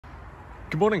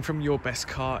Good morning from Your Best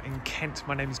Car in Kent.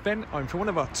 My name is Ben. I'm from one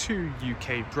of our 2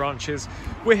 UK branches.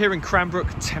 We're here in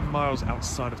Cranbrook, 10 miles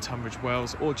outside of Tunbridge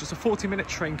Wells, or just a 40-minute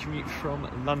train commute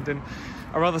from London.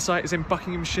 Our other site is in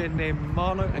Buckinghamshire near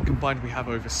Marlow, and combined we have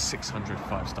over 600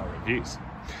 5-star reviews.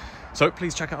 So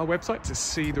please check out our website to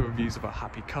see the reviews of our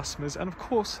happy customers and of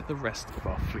course the rest of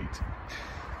our fleet.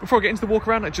 Before I get into the walk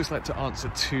around, I'd just like to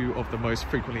answer 2 of the most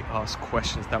frequently asked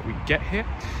questions that we get here.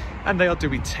 And they are, do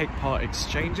we take part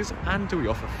exchanges and do we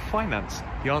offer finance?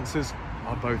 The answers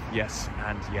are both yes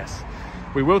and yes.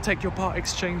 We will take your part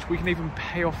exchange. We can even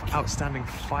pay off outstanding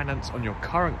finance on your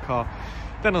current car.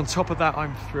 Then on top of that,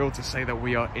 I'm thrilled to say that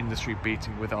we are industry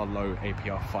beating with our low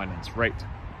APR finance rate.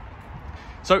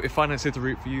 So if finance is the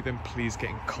route for you, then please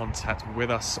get in contact with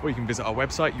us, or you can visit our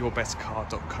website,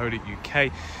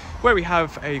 yourbestcar.co.uk, where we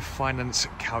have a finance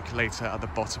calculator at the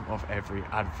bottom of every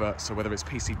advert. So whether it's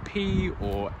PCP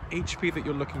or HP that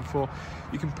you're looking for,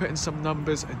 you can put in some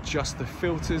numbers, adjust the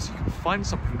filters, you can find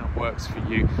something that works for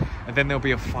you, and then there'll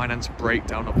be a finance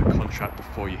breakdown of the contract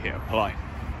before you hit apply.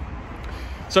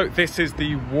 So this is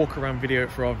the walk around video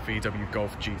for our VW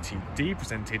Golf GTD,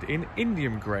 presented in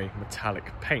Indium Grey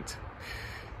metallic paint.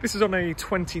 This is on a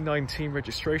 2019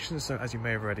 registration, so as you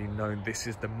may have already known, this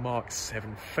is the Mark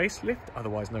 7 facelift,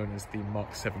 otherwise known as the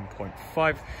Mark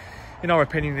 7.5. In our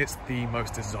opinion, it's the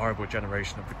most desirable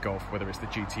generation of the Golf, whether it's the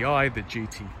GTI, the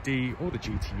GTD or the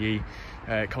GTE.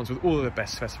 It comes with all of the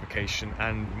best specification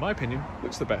and, in my opinion,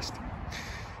 looks the best.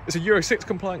 It's a Euro 6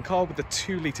 compliant car with a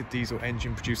 2-litre diesel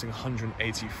engine producing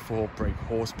 184 brake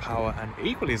horsepower and,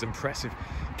 equally as impressive,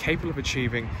 capable of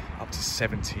achieving up to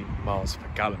 70 miles per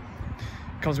gallon.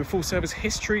 Comes with full service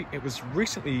history. It was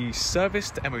recently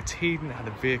serviced, MOT'd and had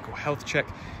a vehicle health check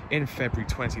in February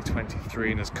 2023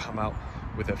 and has come out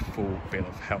with a full bill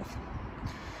of health.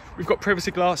 We've got privacy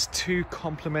glass to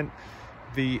complement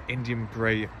the Indium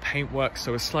Grey paintwork,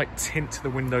 so a slight tint to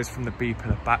the windows from the B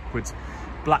pillar backwards,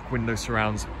 black window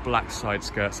surrounds, black side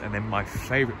skirts, and then my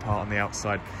favourite part on the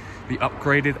outside, the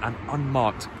upgraded and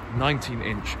unmarked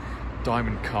 19-inch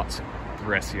diamond cut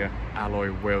Brescia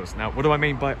alloy wheels. Now, what do I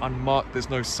mean by unmarked?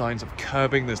 There's no signs of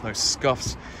curbing, there's no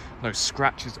scuffs, no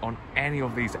scratches on any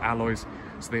of these alloys,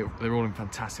 so they're all in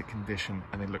fantastic condition,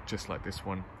 and they look just like this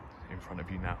one in front of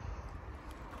you now.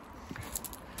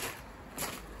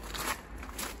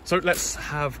 So let's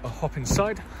have a hop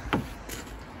inside.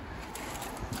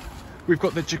 We've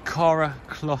got the Jakara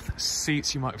cloth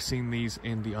seats. You might have seen these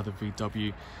in the other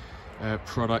VW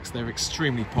products. They're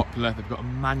extremely popular. They've got a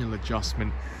manual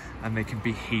adjustment and they can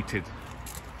be heated.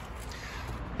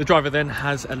 The driver then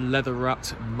has a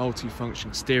leather-wrapped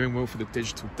multi-function steering wheel for the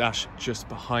digital dash just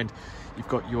behind. You've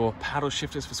got your paddle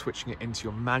shifters for switching it into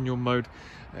your manual mode.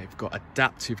 You've got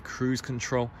adaptive cruise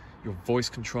control, your voice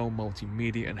control,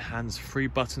 multimedia and hands-free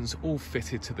buttons all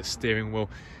fitted to the steering wheel.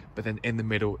 But then in the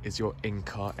middle is your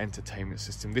in-car entertainment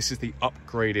system. This is the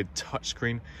upgraded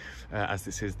touchscreen, as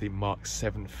this is the Mark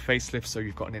 7 facelift. So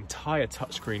you've got an entire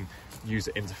touchscreen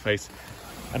user interface.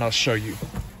 And I'll show you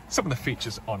some of the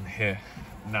features on here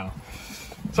now.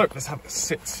 So let's have a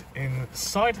sit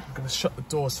inside. I'm going to shut the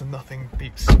door so nothing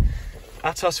beeps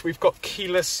at us. We've got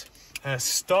keyless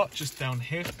start just down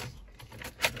here.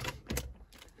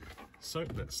 So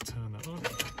let's turn that on.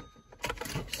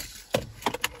 Oops.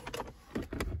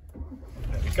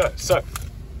 There we go. So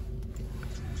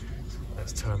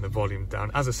let's turn the volume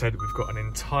down. As I said, we've got an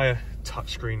entire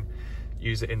touchscreen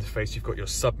user interface. You've got your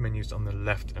sub menus on the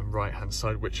left and right hand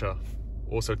side, which are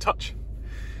also touch.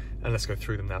 And let's go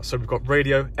through them now. So we've got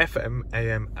radio, FM,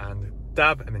 AM and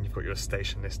DAB, and then you've got your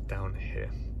station list down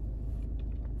here.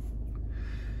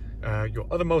 Your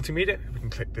other multimedia, we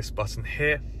can click this button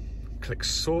here, click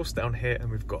source down here, and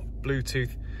we've got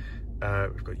Bluetooth,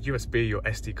 we've got USB, your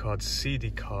SD card, CD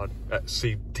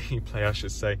player I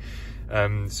should say,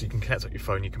 so you can connect up your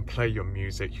phone, you can play your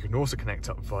music, you can also connect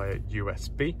up via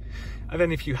USB. And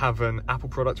then if you have an Apple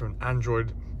product or an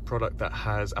Android product that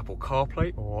has Apple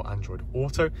CarPlay or Android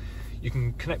Auto, you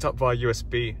can connect up via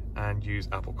USB and use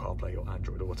Apple CarPlay or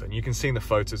Android Auto. And you can see in the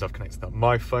photos I've connected up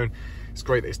my phone. It's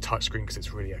great that it's touchscreen because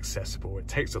it's really accessible. It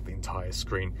takes up the entire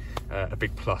screen, a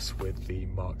big plus with the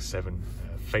Mark 7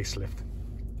 facelift.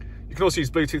 You can also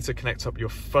use Bluetooth to connect up your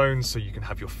phone, so you can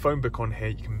have your phone book on here,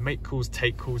 you can make calls,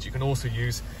 take calls, you can also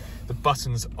use the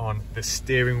buttons on the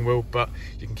steering wheel, but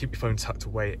you can keep your phone tucked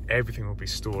away. Everything will be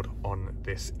stored on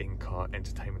this in-car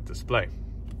entertainment display.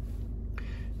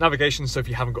 Navigation, so if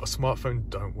you haven't got a smartphone,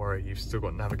 don't worry, you've still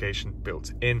got navigation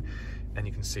built in, and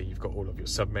you can see you've got all of your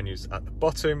sub-menus at the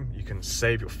bottom. You can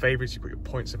save your favorites, you've got your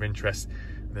points of interest,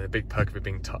 and then the big perk of it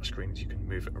being touchscreens, you can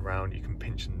move it around, you can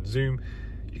pinch and zoom,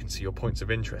 You can see your points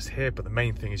of interest here, but the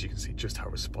main thing is you can see just how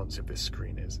responsive this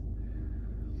screen is.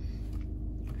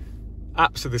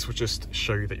 Apps, so this will just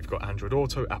show you that you've got Android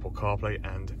Auto, Apple CarPlay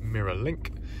and Mirror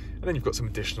Link. And then you've got some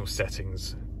additional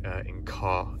settings in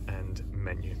car and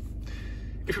menu.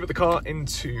 If we put the car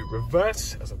into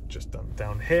reverse, as I've just done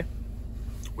down here,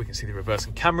 we can see the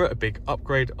reversing camera, a big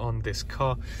upgrade on this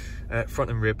car, front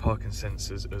and rear parking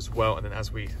sensors as well. And then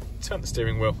as we turn the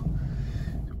steering wheel,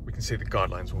 we can see the guide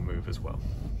lines will move as well.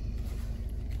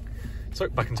 So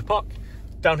back into park.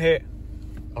 Down here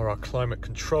are our climate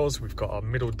controls. We've got our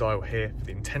middle dial here for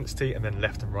the intensity, and then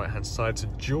left and right hand side, so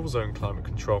dual zone climate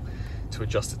control to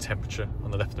adjust the temperature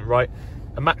on the left and right.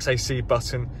 A max AC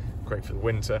button, great for the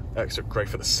winter, so great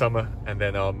for the summer, and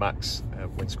then our max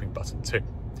windscreen button too.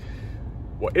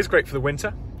 What is great for the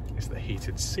winter is the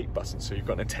heated seat button. So you've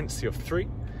got an intensity of 3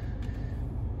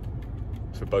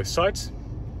 for both sides.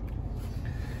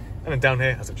 And then down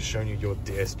here, as I've just shown you, your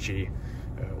DSG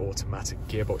automatic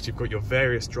gearbox. You've got your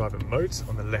various driver modes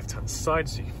on the left hand side.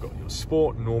 So you've got your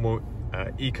sport, normal,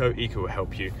 eco. Eco will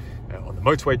help you on the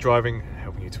motorway driving,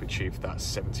 helping you to achieve that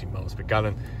 70 miles per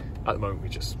gallon. At the moment, we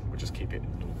just keep it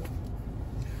normal.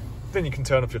 Then you can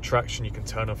turn off your traction, you can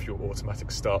turn off your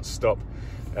automatic start stop,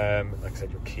 like I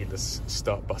said, your keyless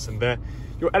start button there.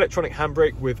 Your electronic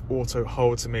handbrake with auto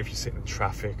hold, so maybe if you're sitting in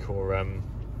traffic or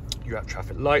you're at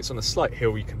traffic lights on a slight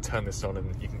hill, you can turn this on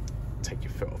and you can take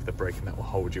your foot off the brake and that will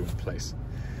hold you in place.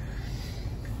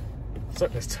 So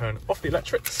let's turn off the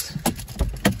electrics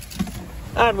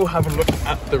and we'll have a look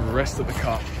at the rest of the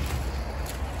car.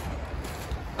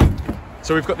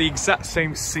 So we've got the exact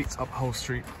same seat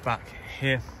upholstery back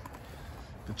here.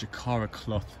 The Jaccara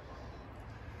cloth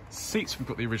seats. We've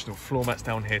got the original floor mats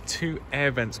down here, 2 air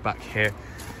vents back here,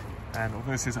 and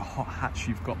although this is a hot hatch,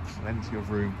 you've got plenty of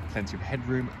room, plenty of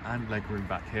headroom and leg room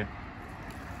back here.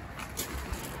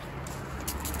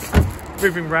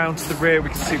 Moving round to the rear, we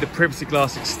can see the privacy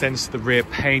glass extends to the rear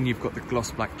pane. You've got the gloss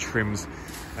black trims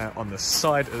on the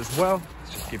side as well.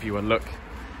 Let's just give you a look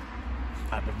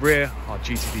at the rear, our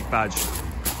GTD badge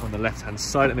on the left hand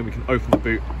side, and then we can open the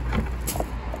boot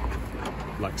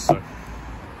like so.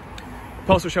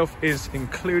 Parcel shelf is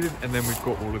included, and then we've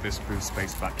got all of this boot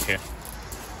space back here.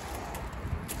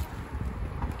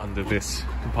 Under this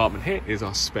compartment here is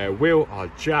our spare wheel, our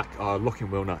jack, our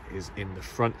locking wheel nut is in the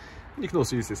front, and you can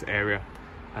also use this area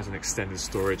as an extended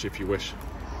storage if you wish.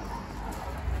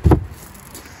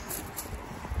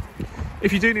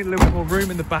 If you do need a little bit more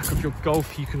room in the back of your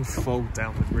Golf, you can fold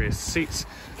down the rear seats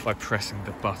by pressing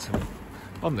the button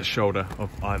on the shoulder of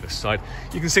either side.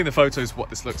 You can see in the photos what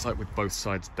this looks like with both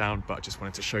sides down, but I just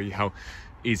wanted to show you how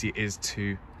easy it is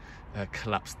to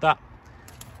collapse that,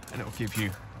 and it will give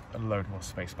you a load more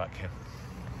space back here.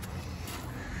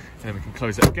 And then we can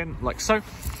close it again like so.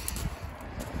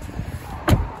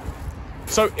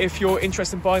 So if you're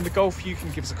interested in buying the Golf, you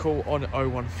can give us a call on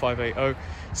 01580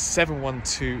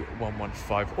 712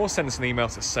 115 or send us an email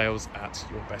to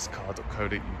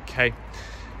sales@yourbestcar.co.uk.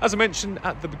 As I mentioned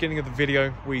at the beginning of the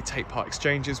video, we take part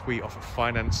exchanges, we offer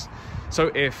finance.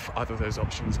 So if either of those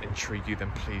options intrigue you,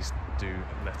 then please do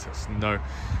let us know.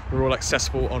 We're all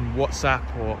accessible on WhatsApp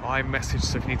or iMessage,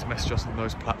 so if you need to message us on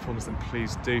those platforms, then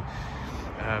please do.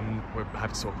 We're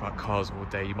happy to talk about cars all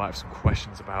day. You might have some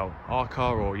questions about our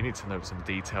car, or you need to know some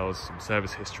details, some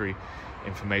service history,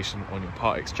 information on your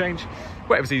part exchange.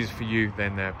 Whatever's easy for you,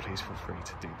 then please feel free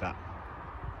to do that.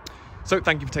 So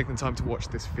thank you for taking the time to watch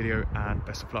this video, and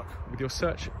best of luck with your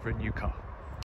search for a new car.